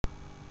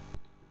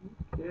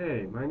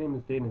Okay, my name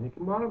is Dana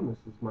Hickenbottom. This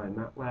is my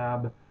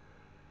MATLAB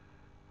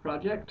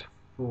project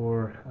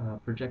for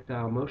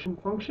projectile motion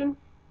function.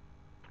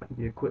 I'll give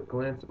you a quick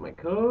glance at my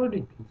code.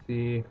 You can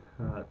see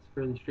it's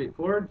fairly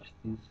straightforward. Just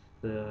use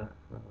the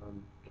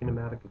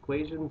kinematic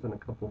equations and a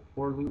couple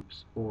for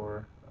loops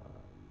for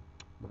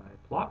my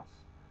plots.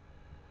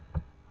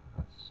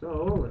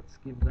 So let's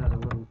give that a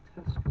little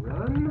test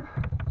run.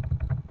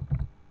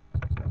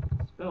 If I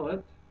can spell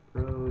it,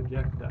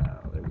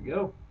 projectile. There we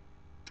go.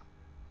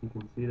 You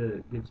can see that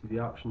it gives you the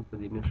option for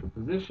the initial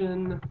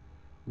position,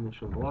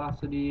 initial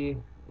velocity,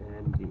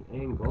 and the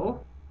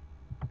angle.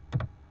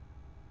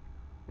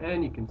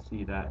 And you can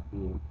see that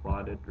being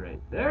plotted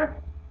right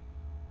there.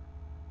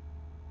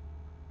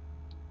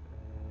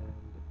 And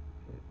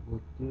it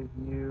will give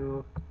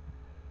you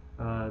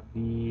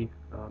the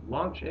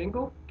launch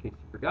angle, in case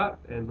you forgot,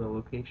 and the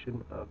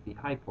location of the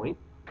high point.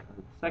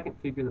 The second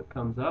figure that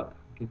comes up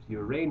gives you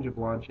a range of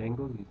launch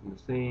angles using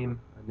the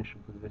same initial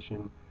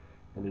position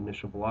and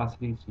initial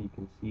velocity, so you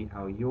can see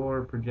how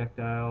your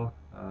projectile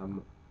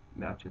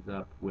matches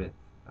up with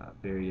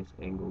various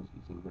angles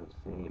using those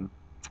same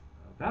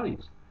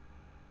values.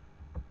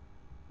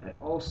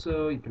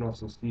 You can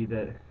also see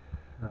that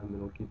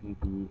it'll give you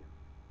the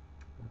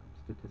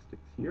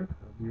statistics here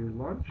of your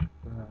launch.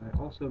 I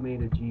also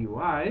made a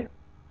GUI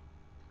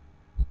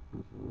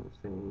using the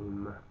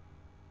same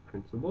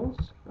principles,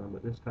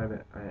 but this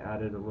time I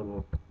added a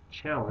little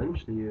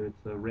challenge.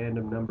 It's a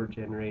random number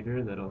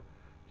generator that'll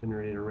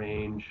generate a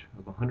range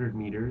of 100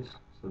 meters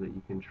so that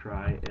you can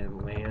try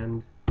and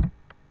land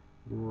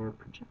your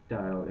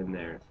projectile in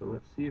there. So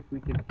let's see if we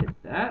can hit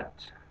that.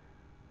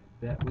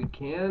 I bet we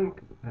can,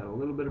 because I've had a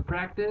little bit of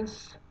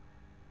practice.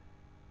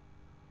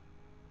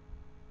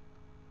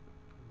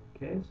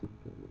 Okay, so you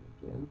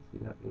can again see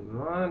that being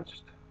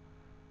launched.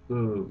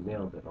 Boom,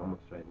 nailed it,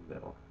 almost right in the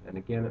middle. And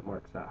again, it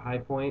marks that high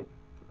point.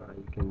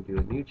 You can do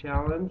a new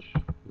challenge,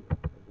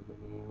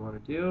 everything you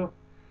want to do.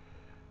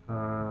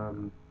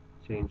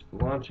 Change the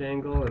launch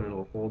angle, and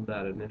it'll hold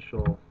that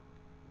initial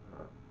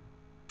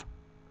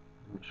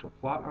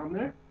plot on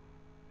there.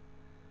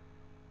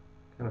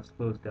 Kind of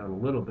slows down a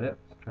little bit,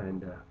 trying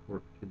to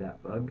work through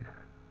that bug.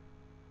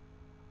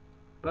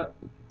 But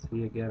you can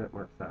see again, it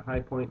marks that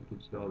high point,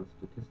 gives you all the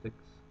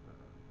statistics.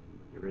 And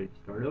when you're ready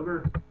to start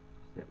over, just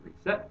hit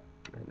reset,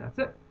 and that's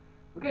it.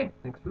 Okay,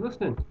 thanks for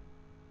listening.